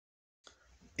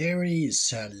Aries,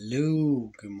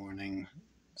 hello, good morning.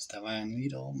 Stefan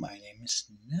Needle, my name is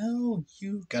No.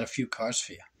 You got a few cards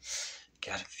for you.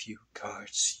 Got a few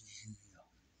cards.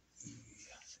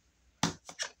 Yeah.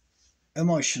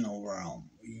 Emotional realm.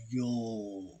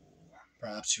 Yo.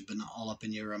 Perhaps you've been all up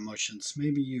in your emotions.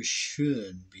 Maybe you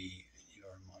should be in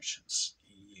your emotions.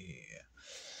 Yeah.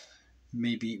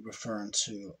 Maybe referring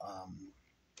to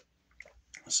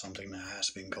something that has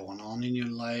been going on in your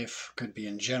life. Could be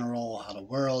in general, how the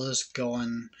world is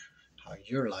going, how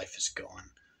your life is going.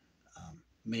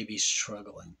 Maybe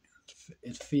struggling.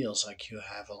 It feels like you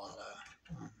have a lot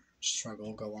of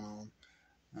struggle going on.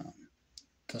 Um,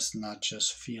 does not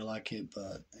just feel like it,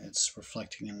 but it's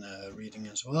reflecting in the reading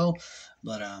as well.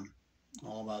 But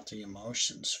all about the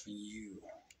emotions for you.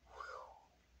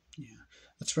 Yeah,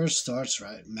 that's where it starts,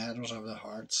 right? Matters of the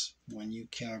hearts. When you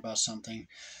care about something,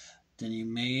 then you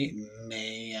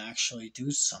may actually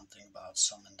do something about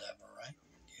some endeavor, right?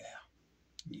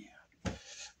 Yeah.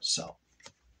 So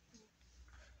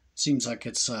seems like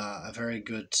it's a very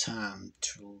good time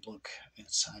to look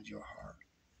inside your heart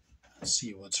and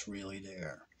see what's really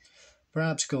there.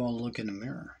 Perhaps go and look in the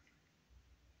mirror.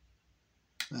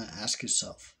 Ask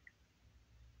yourself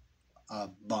a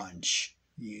bunch.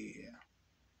 Yeah.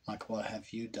 Like, what have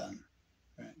you done?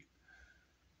 Right?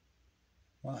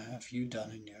 What have you done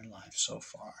in your life so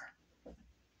far?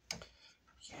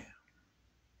 Yeah.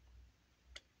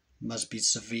 Must be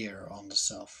severe on the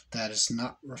self. That is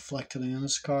not reflected in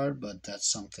this card, but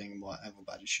that's something what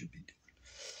everybody should be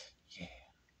doing.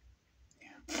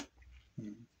 Yeah.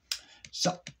 Mm.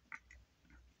 So,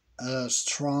 a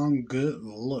strong, good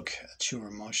look at your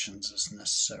emotions is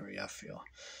necessary, I feel.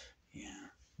 Yeah.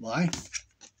 Why?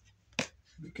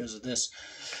 Because of this.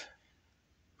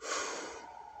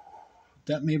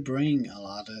 That may bring a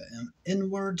lot of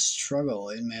inward struggle.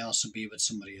 It may also be with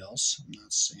somebody else. I'm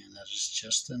not saying that it's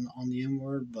just on the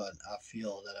inward, but I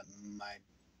feel that it might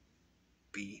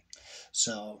be.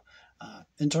 So,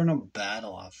 internal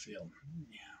battle, I feel.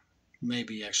 Yeah.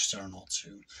 Maybe external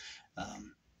too.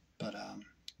 But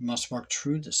you must work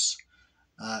through this.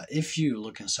 If you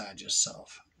look inside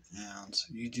yourself and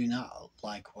you do not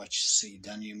like what you see,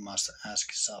 then you must ask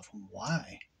yourself,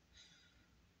 why?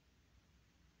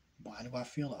 Why do I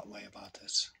feel that way about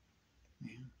this?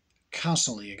 Yeah.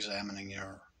 Constantly examining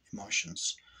your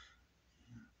emotions.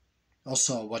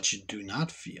 Also, what you do not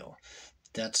feel.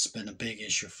 That's been a big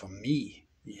issue for me.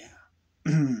 Yeah.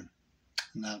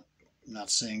 not not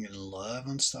saying love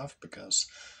and stuff because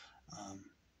um,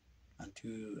 I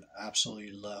do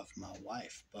absolutely love my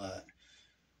wife, but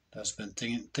there's been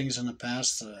things in the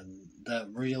past that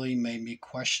really made me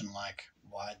question, like,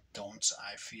 why don't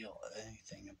I feel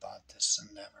anything about this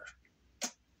endeavor?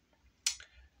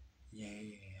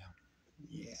 Yeah,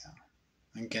 yeah.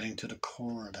 And getting to the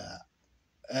core of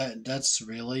that. That's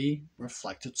really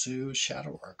reflected to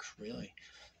shadow work, really,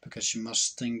 because you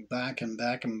must think back and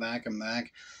back and back and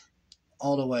back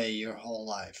all the way your whole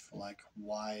life. Like,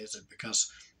 why is it? Because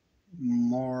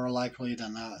more likely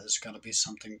than not, it's got to be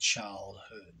something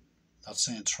childhood. Not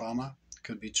saying trauma,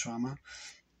 could be trauma,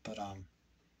 but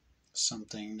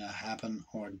something that happened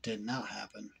or did not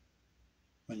happen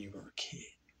when you were a kid.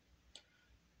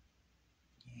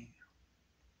 Yeah.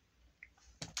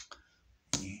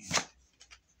 Yeah.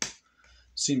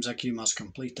 Seems like you must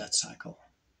complete that cycle.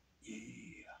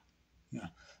 Yeah. Yeah.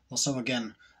 Also,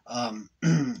 again,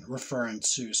 referring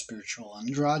to spiritual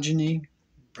androgyny,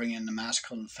 bringing the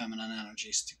masculine and feminine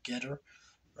energies together,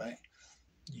 right?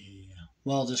 Yeah.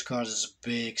 Well, this card is a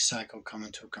big cycle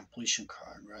coming to a completion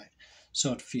card, right?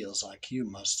 So it feels like you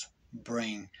must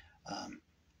bring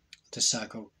the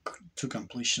cycle to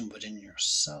completion within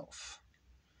yourself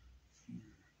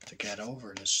to get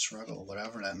over this struggle,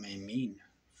 whatever that may mean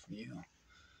for you.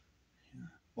 Yeah.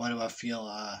 Why do I feel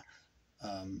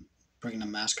um, bringing the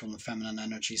masculine and feminine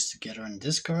energies together in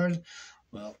this card?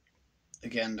 Well,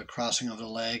 again, the crossing of the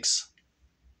legs,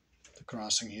 the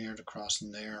crossing here, the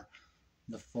crossing there,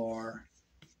 the four,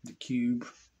 the cube,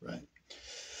 right?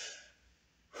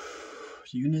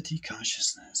 Unity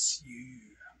consciousness.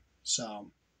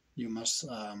 So you must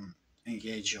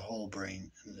engage your whole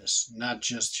brain in this, not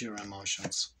just your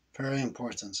emotions. Very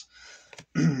important.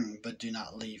 But do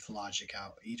not leave logic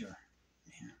out either.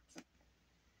 Yeah.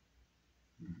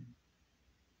 Mm-hmm.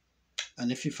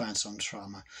 And if you find some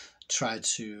trauma, try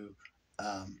to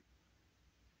um,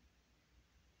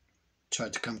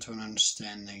 come to an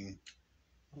understanding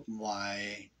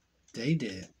why they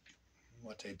did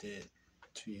what they did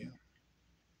to you.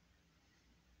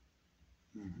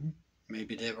 Mm-hmm.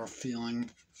 Maybe they were feeling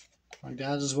like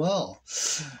that as well.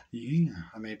 Yeah,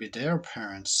 or maybe their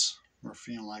parents were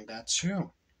feeling like that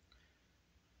too.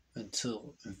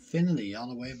 until infinity, all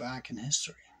the way back in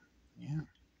history. Yeah.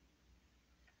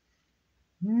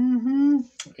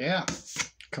 Yeah.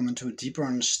 Coming to a deeper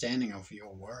understanding of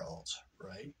your world,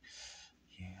 right?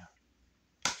 Yeah.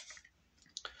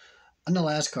 And the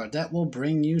last card, that will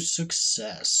bring you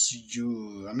success.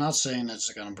 I'm not saying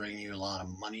it's going to bring you a lot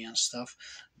of money and stuff,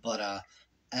 but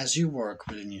as you work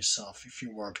within yourself, if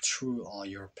you work through all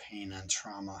your pain and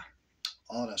trauma,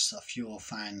 all that stuff, you will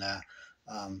find that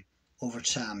over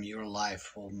time your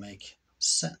life will make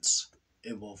sense.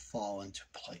 It will fall into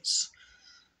place.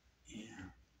 Yeah.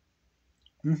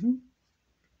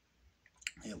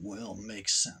 It will make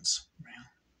sense. Yeah.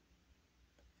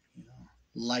 You know,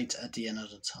 light at the end of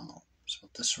the tunnel. That's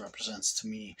what this represents to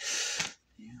me.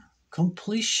 Yeah.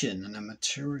 Completion in a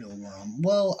material realm.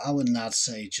 Well, I would not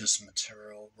say just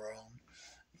material realm.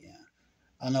 Yeah.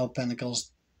 I know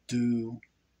Pentacles do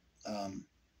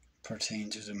pertain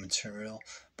to the material,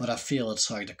 but I feel it's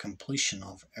like the completion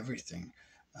of everything.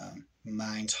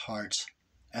 Mind, heart,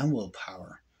 and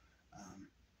willpower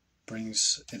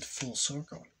brings it full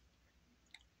circle.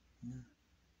 Yeah.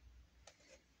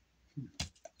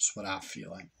 That's what I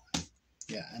feel like.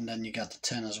 Yeah, and then you got the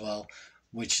 10 as well,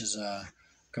 which is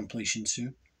completion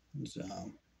too. So,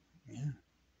 yeah.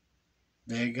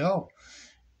 There you go.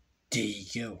 There you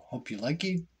go. Hope you like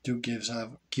it. Do give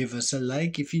us a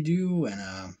like if you do,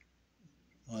 and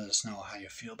let us know how you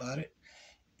feel about it.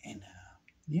 And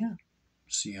yeah,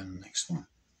 see you on the next one.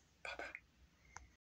 Bye bye.